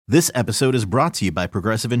This episode is brought to you by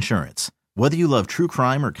Progressive Insurance. Whether you love true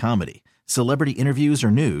crime or comedy, celebrity interviews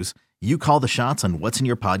or news, you call the shots on what's in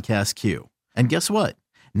your podcast queue. And guess what?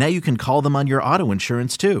 Now you can call them on your auto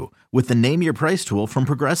insurance too with the Name Your Price tool from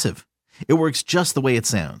Progressive. It works just the way it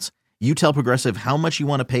sounds. You tell Progressive how much you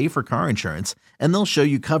want to pay for car insurance, and they'll show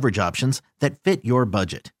you coverage options that fit your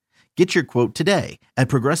budget. Get your quote today at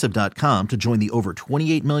Progressive.com to join the over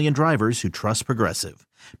 28 million drivers who trust Progressive.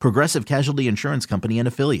 Progressive Casualty Insurance Company and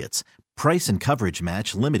Affiliates. Price and coverage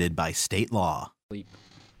match limited by state law.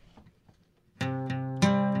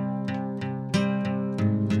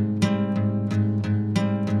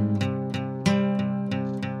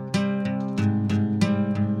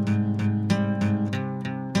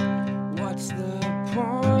 What's the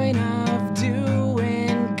point of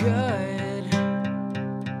doing good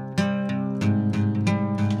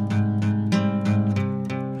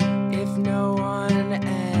if no one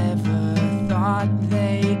ever thought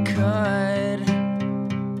they could?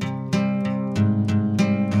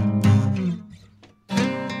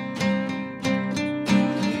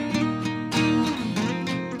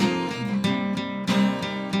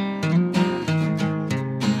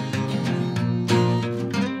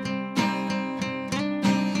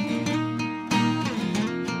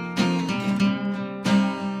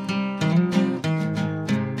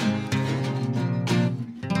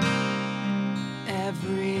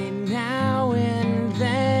 Every now and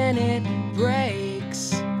then it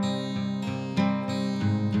breaks.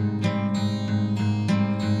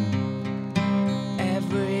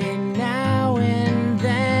 Every now and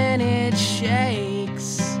then it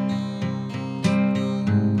shakes.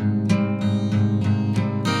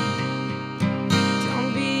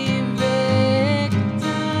 Don't be a victim,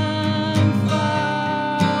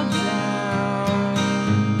 fall down.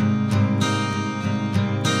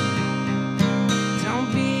 Don't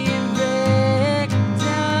be a victim,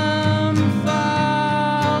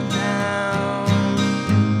 fall down.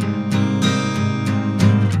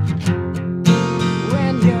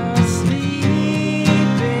 When you're sleeping,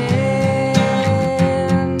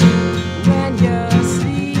 when you're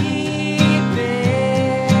sleeping,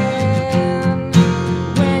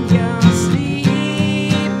 when you're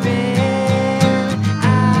sleeping,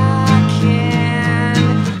 I can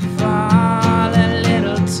fall a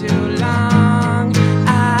little too long.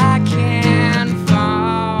 I can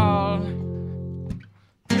fall.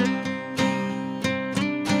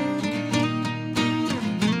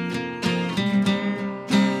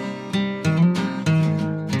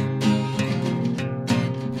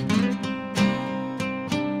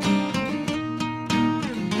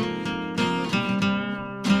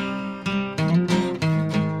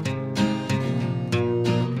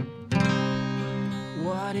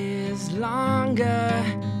 What is longer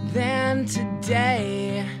than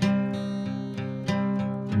today?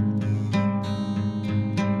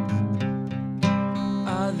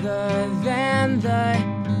 Other than the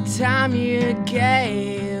time you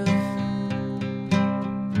gave.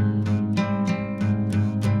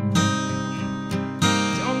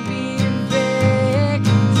 Don't be a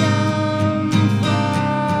victim,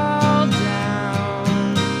 fall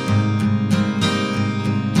down.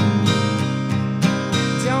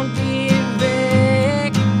 Don't be a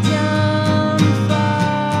victim,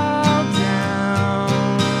 fall down.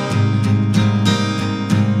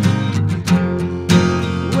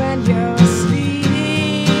 When you're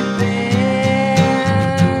sleeping,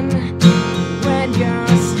 when you're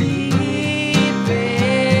sleeping,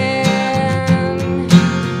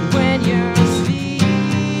 when you're sleeping,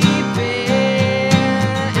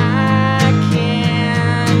 I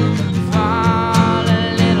can fall a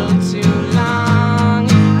little too long.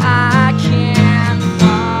 I can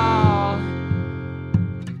fall.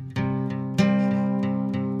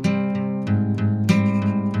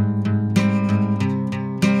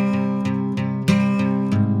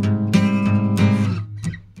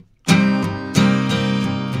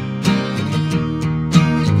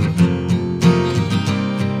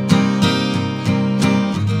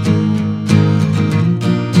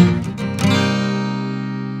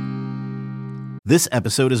 This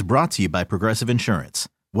episode is brought to you by Progressive Insurance.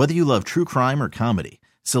 Whether you love true crime or comedy,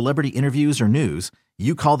 celebrity interviews or news,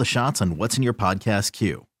 you call the shots on what's in your podcast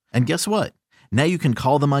queue. And guess what? Now you can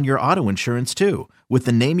call them on your auto insurance too with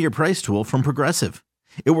the Name Your Price tool from Progressive.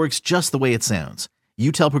 It works just the way it sounds.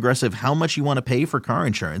 You tell Progressive how much you want to pay for car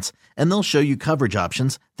insurance, and they'll show you coverage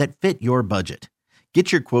options that fit your budget.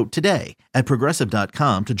 Get your quote today at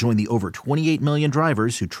Progressive.com to join the over 28 million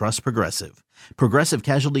drivers who trust Progressive. Progressive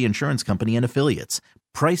Casualty Insurance Company and Affiliates.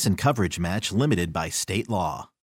 Price and coverage match limited by state law.